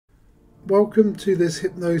Welcome to this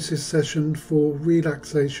hypnosis session for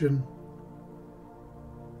relaxation.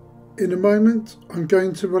 In a moment, I'm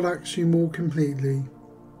going to relax you more completely.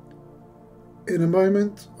 In a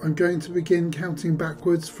moment, I'm going to begin counting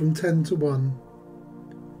backwards from 10 to 1.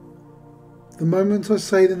 The moment I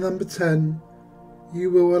say the number 10,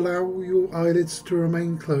 you will allow your eyelids to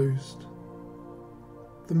remain closed.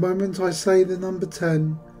 The moment I say the number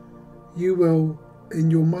 10, you will,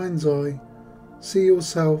 in your mind's eye, see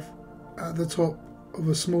yourself at the top of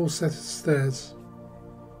a small set of stairs.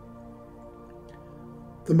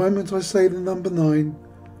 The moment I say the number 9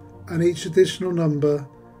 and each additional number,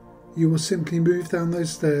 you will simply move down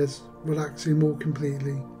those stairs, relaxing more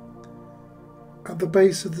completely. At the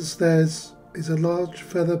base of the stairs is a large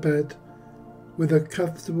feather bed with a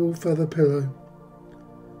comfortable feather pillow.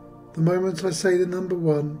 The moment I say the number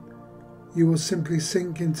 1, you will simply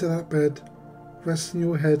sink into that bed, resting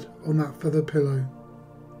your head on that feather pillow.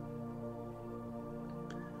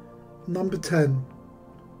 Number 10.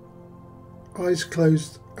 Eyes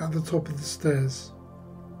closed at the top of the stairs.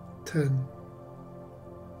 10.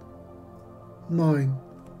 9.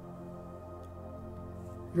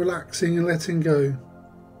 Relaxing and letting go.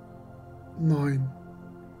 9.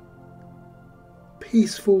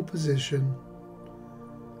 Peaceful position.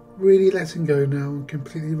 Really letting go now and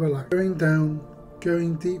completely relax.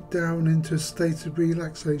 Going deep down into a state of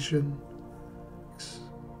relaxation.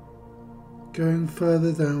 Going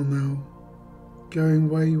further down now, going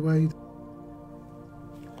way.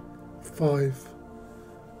 5.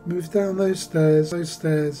 Move down those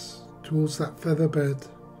stairs towards that feather bed,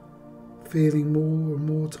 feeling more and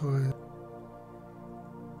more tired.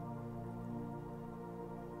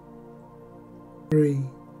 3.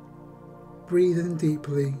 Breathe in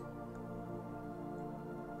deeply,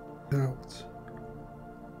 out.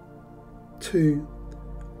 2.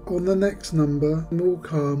 On the next number, more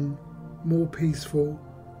calm, more peaceful,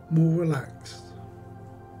 more relaxed.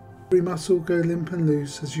 Every muscle go limp and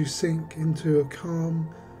loose as you sink into a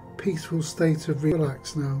calm, peaceful state of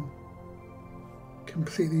relax now.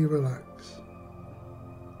 Completely relax.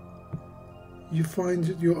 You find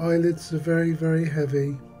that your eyelids are very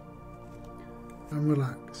heavy and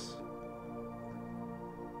relax.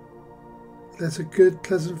 Let a good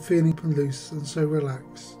pleasant feeling and loose and so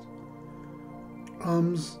relaxed.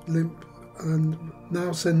 Arms limp, and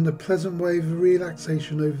now send a pleasant wave of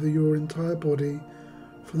relaxation over your entire body.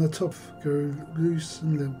 From the top, go loose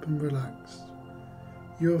and limp and relaxed.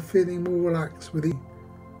 You are feeling more relaxed with each,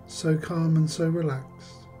 so calm and so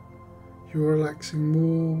relaxed. You are relaxing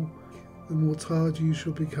more, the more tired you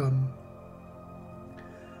shall become.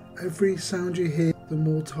 Every sound you hear, the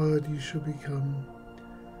more tired you shall become.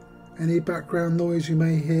 Any background noise you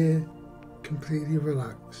may hear, completely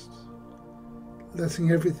relaxed.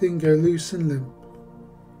 Letting everything go loose and limp,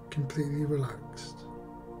 completely relaxed.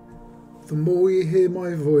 The more you hear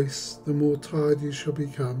my voice, the more tired you shall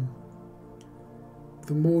become.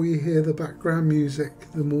 The more you hear the background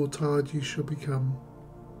music, the more tired you shall become.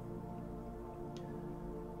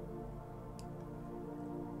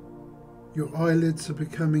 Your eyelids are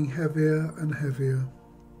becoming heavier and heavier.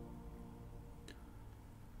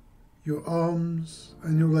 Your arms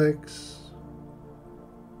and your legs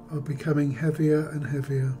are becoming heavier and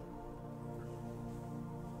heavier.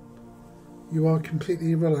 You are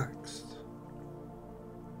completely relaxed.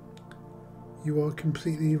 You are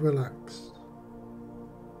completely relaxed.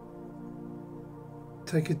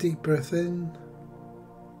 Take a deep breath in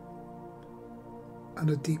and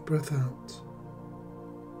a deep breath out.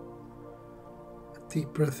 A deep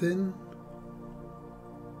breath in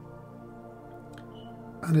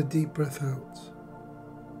and a deep breath out.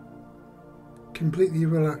 Completely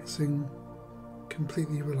relaxing,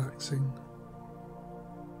 completely relaxing.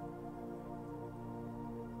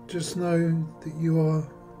 Just know that you are,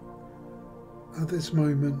 at this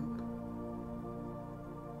moment,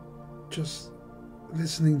 just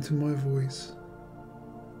listening to my voice.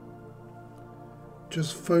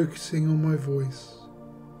 Just focusing on my voice.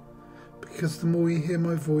 Because the more you hear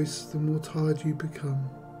my voice, the more tired you become.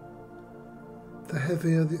 The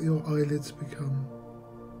heavier that your eyelids become.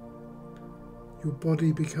 Your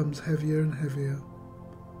body becomes heavier and heavier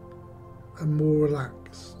and more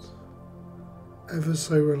relaxed, ever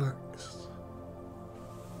so relaxed.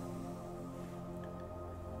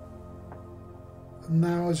 And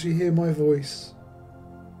now as you hear my voice,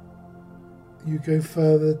 you go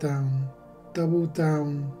further down, double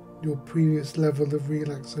down your previous level of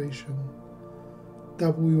relaxation,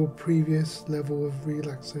 double your previous level of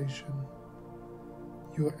relaxation.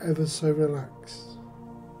 You are ever so relaxed.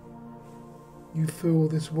 You feel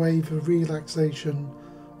this wave of relaxation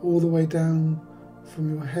all the way down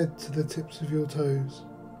from your head to the tips of your toes.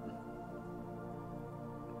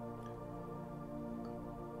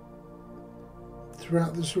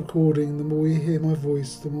 Throughout this recording, the more you hear my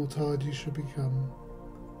voice, the more tired you should become.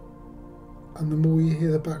 And the more you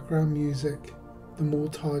hear the background music, the more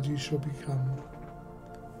tired you shall become.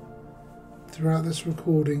 Throughout this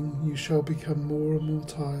recording, you shall become more and more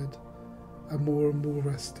tired and more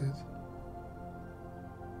rested.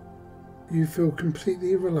 You feel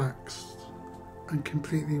completely relaxed and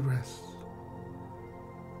completely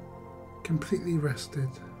completely rested.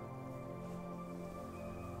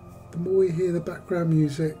 The more you hear the background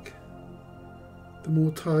music, the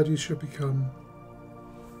more tired you should become.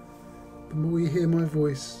 The more you hear my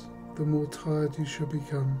voice, the more tired you should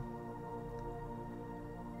become.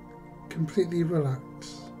 Completely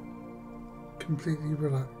relaxed, completely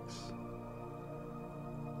relaxed.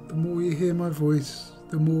 The more you hear my voice,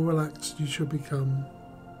 the more relaxed you should become.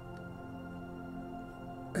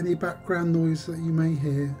 Any background noise that you may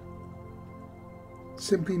hear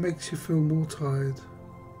simply makes you feel more tired.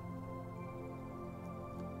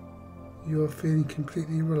 You are feeling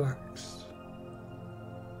completely relaxed,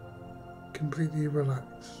 completely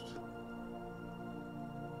relaxed.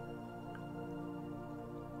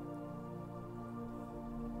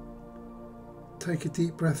 Take a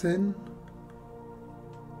deep breath in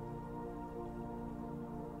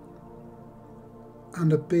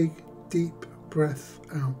and a big deep breath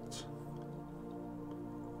out.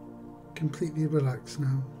 Completely relaxed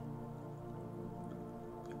now.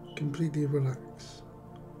 Completely relaxed.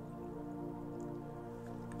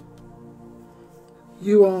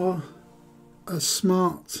 You are a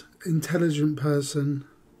smart, intelligent person.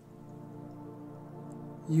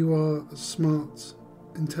 You are a smart,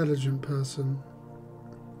 intelligent person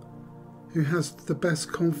who has the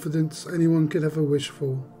best confidence anyone could ever wish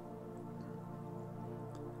for.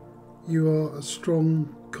 You are a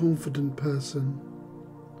strong, confident person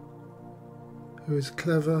who is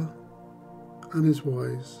clever and is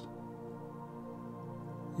wise.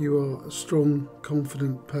 You are a strong,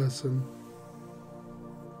 confident person.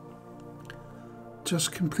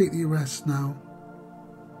 Just completely rest now.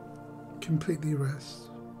 Completely rest.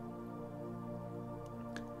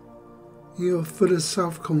 You are full of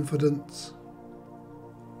self-confidence.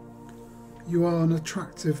 You are an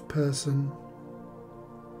attractive person.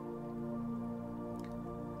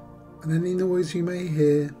 And any noise you may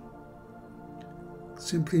hear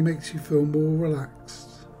simply makes you feel more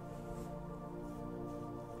relaxed.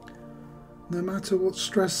 No matter what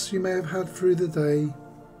stress you may have had through the day,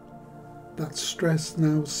 that stress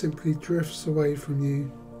now simply drifts away from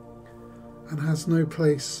you and has no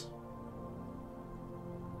place.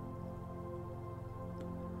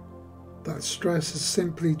 That stress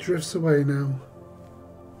simply drifts away now.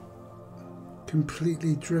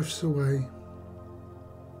 Completely drifts away.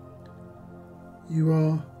 You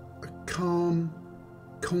are a calm,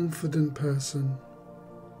 confident person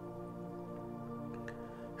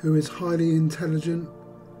who is highly intelligent,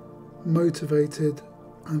 motivated,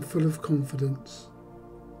 and full of confidence.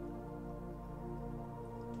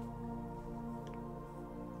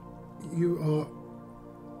 You are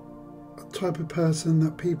a type of person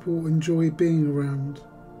that people enjoy being around.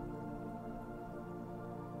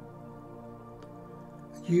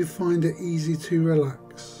 You find it easy to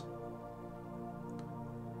relax.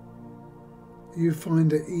 You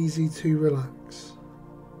find it easy to relax.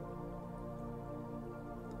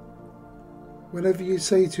 Whenever you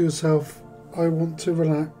say to yourself, I want to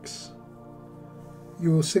relax,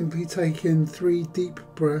 you will simply take in 3 deep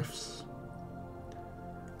breaths,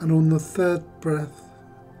 and on the 3rd breath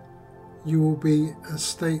you will be in a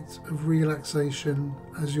state of relaxation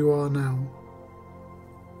as you are now.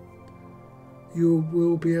 You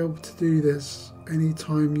will be able to do this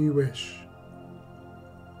anytime you wish.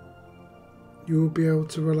 You will be able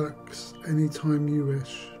to relax anytime you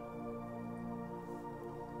wish.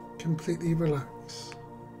 Completely relax.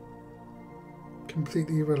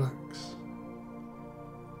 Completely relax.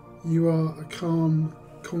 You are a calm,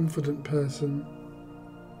 confident person.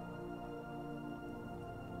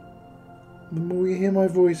 The more you hear my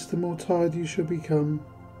voice, the more tired you should become.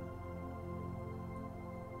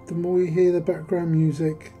 The more you hear the background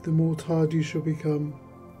music, the more tired you should become.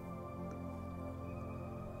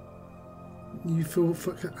 You feel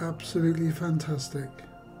absolutely fantastic.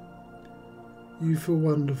 You feel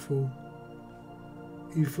wonderful.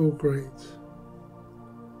 You feel great.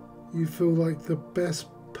 You feel like the best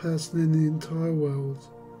person in the entire world,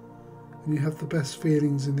 and you have the best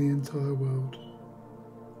feelings in the entire world.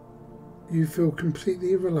 You feel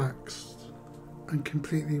completely relaxed and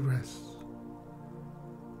completely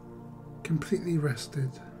completely rested.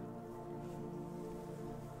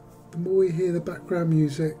 The more you hear the background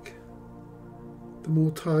music, the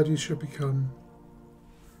more tired you should become.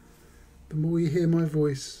 The more you hear my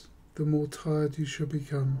voice, the more tired you should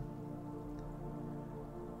become.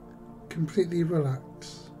 Completely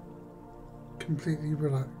relax. Completely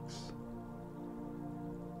relax.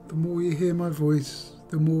 The more you hear my voice,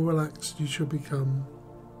 the more relaxed you should become.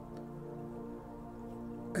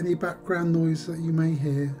 Any background noise that you may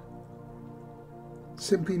hear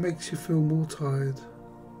simply makes you feel more tired.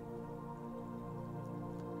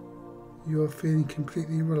 You are feeling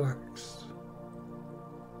completely relaxed.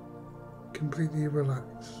 Completely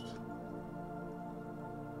relaxed.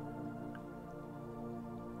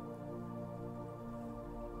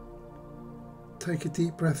 Take a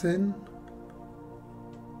deep breath in.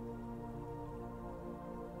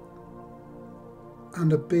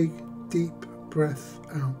 And a big, deep breath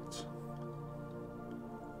out.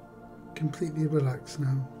 Completely relax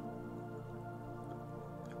now.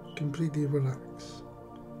 Completely relax.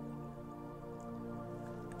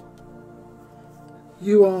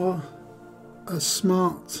 You are a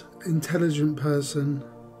smart, intelligent person.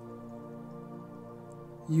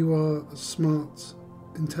 You are a smart,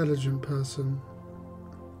 intelligent person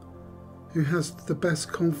who has the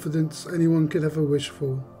best confidence anyone could ever wish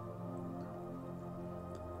for.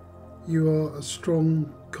 You are a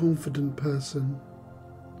strong, confident person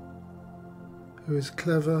who is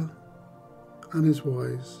clever and is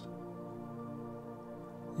wise.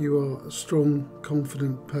 You are a strong,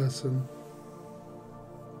 confident person.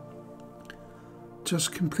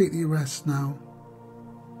 Just completely rest now.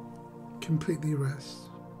 Completely rest.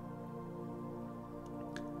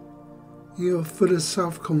 You are full of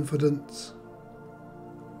self-confidence.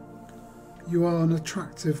 You are an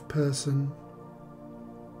attractive person.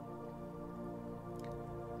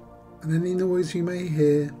 And any noise you may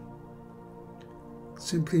hear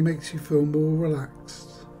simply makes you feel more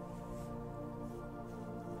relaxed.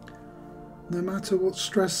 No matter what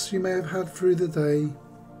stress you may have had through the day,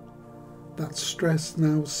 that stress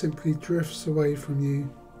now simply drifts away from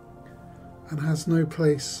you and has no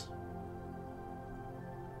place.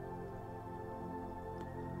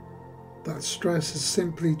 That stress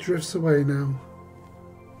simply drifts away now.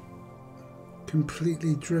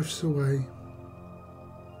 Completely drifts away.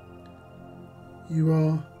 You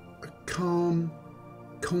are a calm,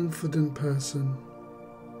 confident person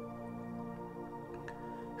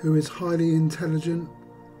who is highly intelligent,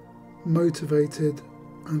 motivated,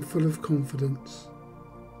 and full of confidence.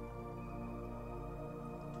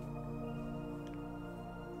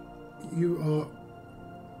 You are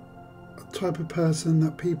a type of person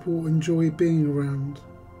that people enjoy being around.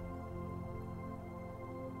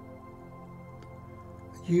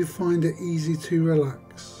 You find it easy to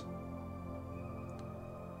relax.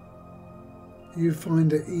 You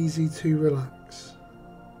find it easy to relax.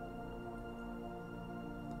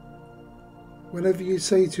 Whenever you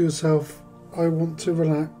say to yourself, I want to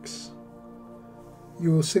relax,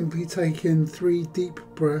 you will simply take in 3 deep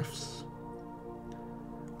breaths,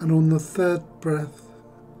 and on the 3rd breath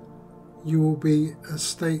you will be a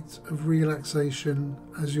state of relaxation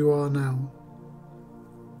as you are now.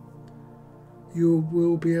 You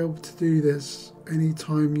will be able to do this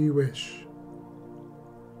anytime you wish.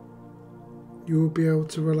 You will be able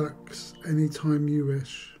to relax anytime you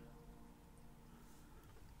wish.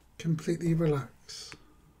 Completely relax.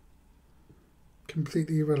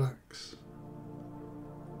 Completely relax.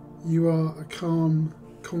 You are a calm,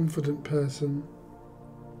 confident person.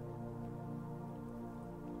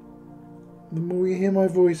 The more you hear my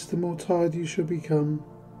voice, the more tired you should become.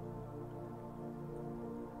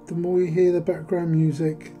 The more you hear the background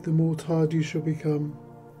music, the more tired you should become.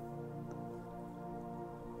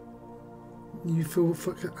 You feel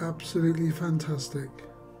absolutely fantastic.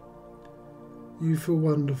 You feel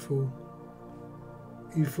wonderful.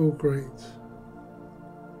 You feel great.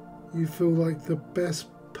 You feel like the best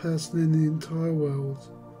person in the entire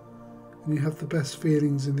world, and you have the best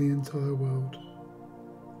feelings in the entire world.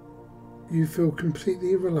 You feel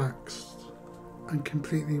completely relaxed and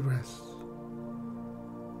completely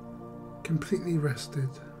completely rested.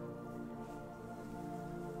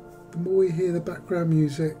 The more you hear the background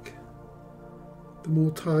music, the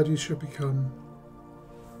more tired you should become.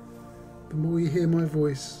 The more you hear my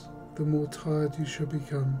voice, the more tired you should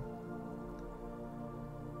become.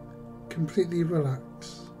 Completely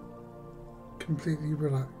relax. Completely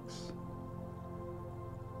relax.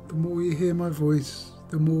 The more you hear my voice,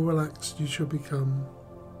 the more relaxed you should become.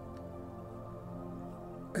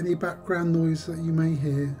 Any background noise that you may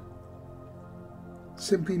hear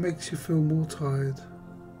simply makes you feel more tired.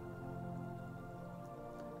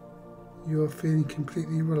 You are feeling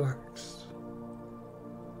completely relaxed.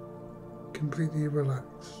 completely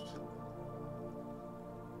relaxed.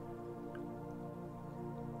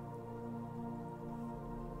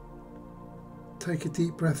 Take a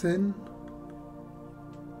deep breath in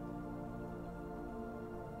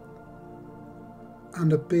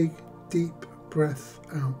and a big deep breath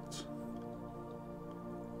out.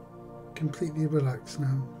 Completely relax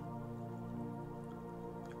now.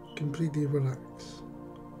 Completely relax.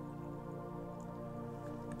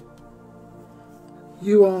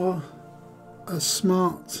 You are a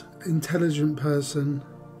smart, intelligent person.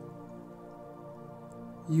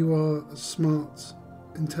 You are a smart,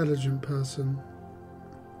 intelligent person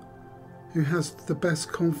who has the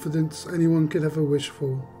best confidence anyone could ever wish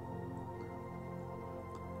for.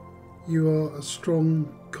 You are a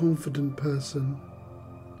strong, confident person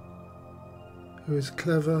who is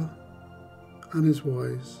clever and is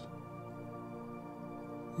wise.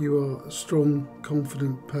 You are a strong,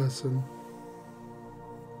 confident person.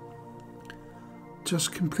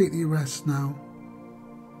 Just completely rest now.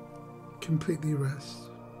 Completely rest.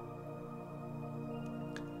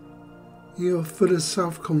 You are full of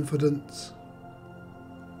self-confidence.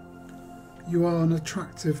 You are an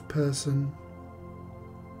attractive person.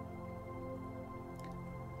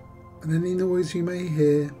 And any noise you may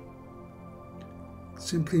hear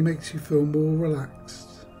simply makes you feel more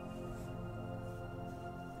relaxed.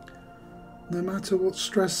 No matter what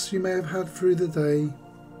stress you may have had through the day,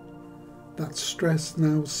 that stress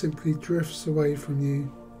now simply drifts away from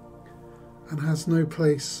you and has no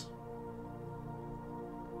place.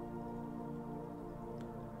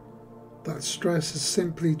 That stress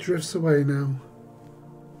simply drifts away now.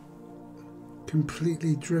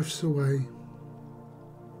 Completely drifts away.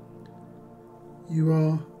 You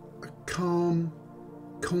are a calm,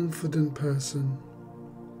 confident person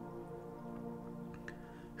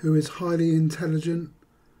who is highly intelligent,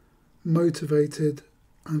 motivated,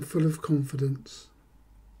 and full of confidence.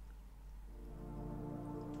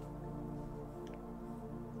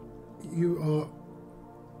 You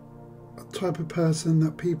are a type of person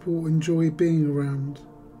that people enjoy being around.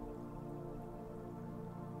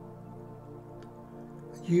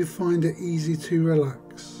 You find it easy to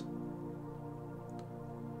relax.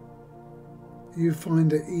 You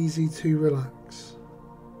find it easy to relax.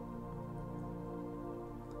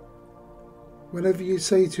 Whenever you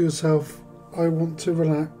say to yourself, I want to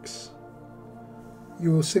relax,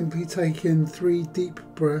 you will simply take in 3 deep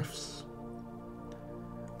breaths,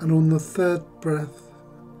 and on the 3rd breath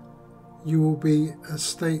you will be in a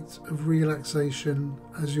state of relaxation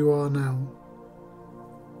as you are now.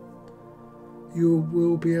 You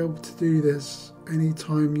will be able to do this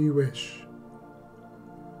anytime you wish.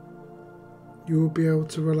 You will be able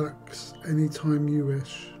to relax anytime you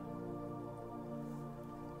wish.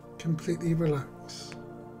 Completely relax.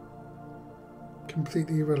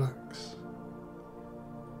 Completely relax.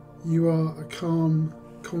 You are a calm,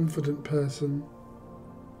 confident person.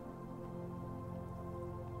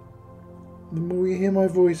 The more you hear my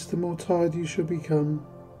voice, the more tired you should become.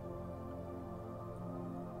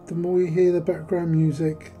 The more you hear the background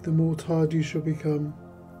music, the more tired you should become.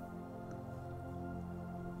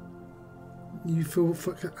 You feel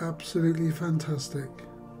absolutely fantastic.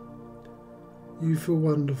 You feel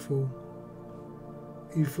wonderful.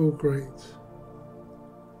 You feel great.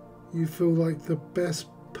 You feel like the best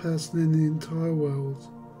person in the entire world,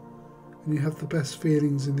 and you have the best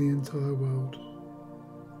feelings in the entire world.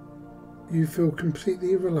 You feel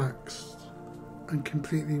completely relaxed and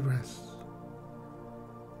completely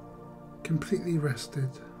completely rested.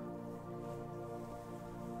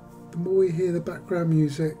 The more you hear the background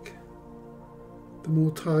music, the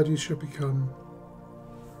more tired you should become.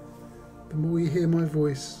 The more you hear my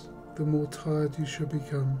voice, the more tired you should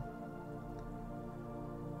become.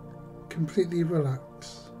 Completely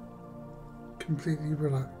relax. Completely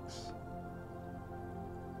relax.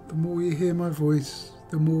 The more you hear my voice,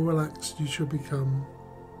 the more relaxed you should become.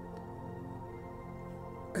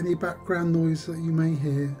 Any background noise that you may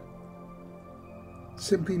hear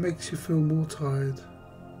simply makes you feel more tired.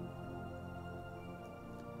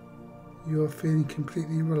 You are feeling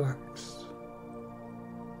completely relaxed.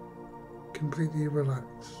 Completely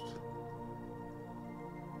relaxed.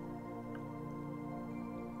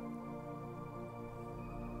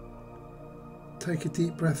 Take a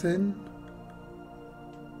deep breath in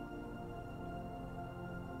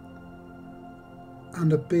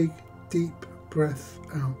and a big deep breath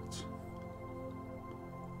out.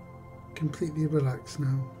 Completely relax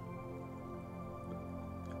now.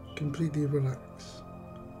 Completely relax.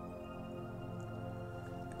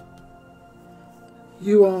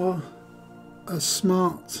 You are a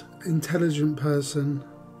smart, intelligent person.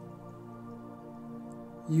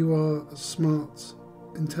 You are a smart,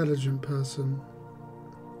 intelligent person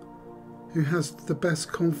who has the best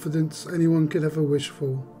confidence anyone could ever wish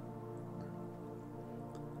for.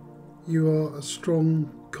 You are a strong,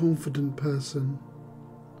 confident person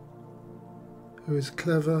who is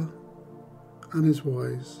clever and is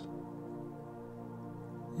wise.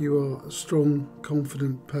 You are a strong,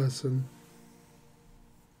 confident person.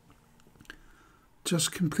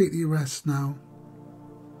 Just completely rest now.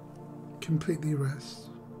 Completely rest.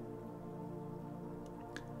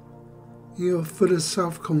 You are full of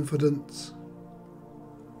self-confidence.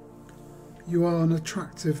 You are an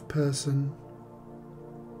attractive person.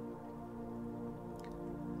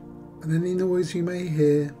 And any noise you may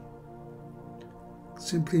hear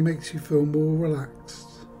simply makes you feel more relaxed.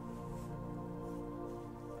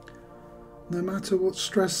 No matter what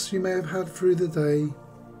stress you may have had through the day,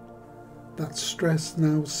 that stress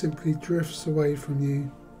now simply drifts away from you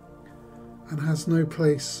and has no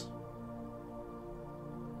place.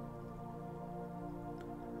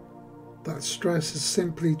 That stress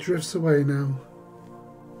simply drifts away now.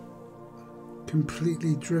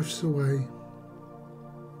 Completely drifts away.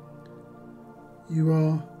 You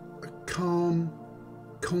are a calm,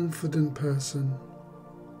 confident person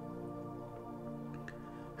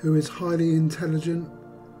who is highly intelligent,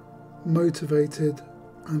 motivated,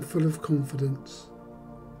 and full of confidence.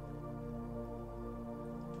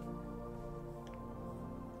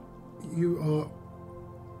 You are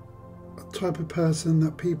a type of person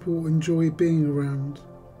that people enjoy being around.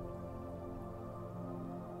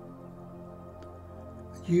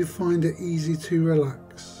 You find it easy to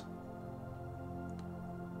relax.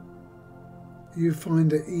 You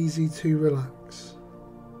find it easy to relax.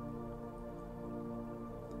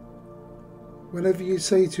 Whenever you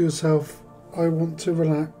say to yourself, I want to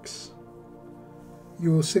relax,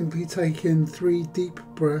 you will simply take in 3 deep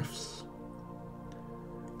breaths,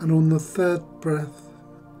 and on the 3rd breath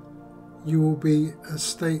you will be in a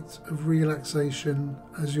state of relaxation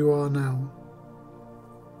as you are now.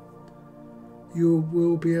 You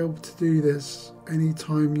will be able to do this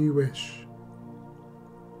anytime you wish.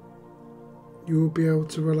 You will be able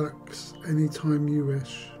to relax anytime you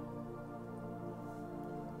wish.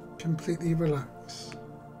 Completely relax.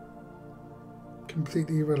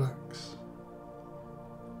 Completely relax.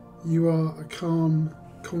 You are a calm,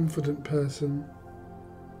 confident person.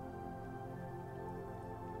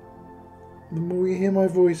 The more you hear my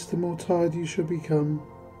voice, the more tired you should become.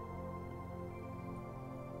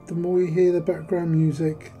 The more you hear the background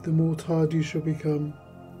music, the more tired you should become.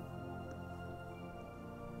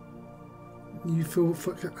 You feel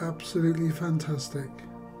absolutely fantastic.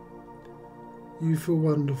 You feel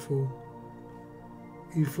wonderful.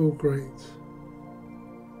 You feel great.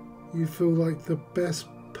 You feel like the best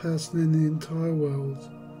person in the entire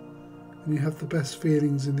world, and you have the best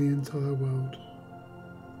feelings in the entire world.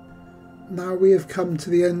 Now we have come to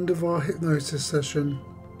the end of our hypnosis session,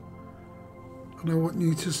 and I want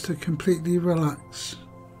you just to completely relax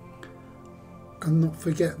and not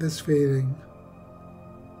forget this feeling.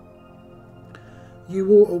 You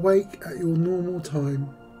will awake at your normal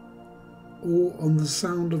time or on the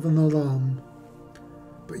sound of an alarm,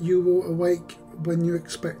 but you will awake when you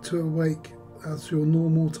expect to awake at your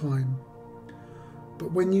normal time.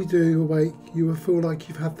 But when you do awake, you will feel like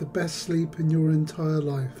you've had the best sleep in your entire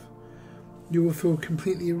life. You will feel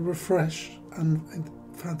completely refreshed and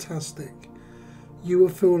fantastic. You will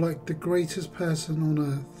feel like the greatest person on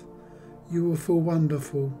earth. You will feel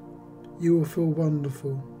wonderful. You will feel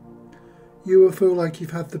wonderful. You will feel like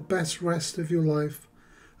you've had the best rest of your life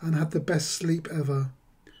and had the best sleep ever.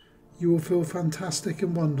 You will feel fantastic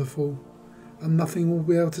and wonderful, and nothing will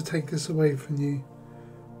be able to take this away from you.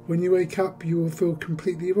 When you wake up, you will feel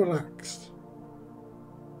completely relaxed.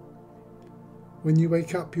 When you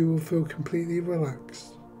wake up, you will feel completely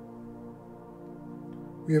relaxed.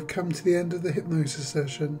 We have come to the end of the hypnosis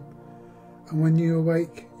session, and when you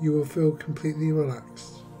awake, you will feel completely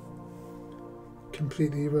relaxed.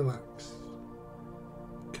 Completely relaxed.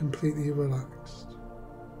 Completely relaxed.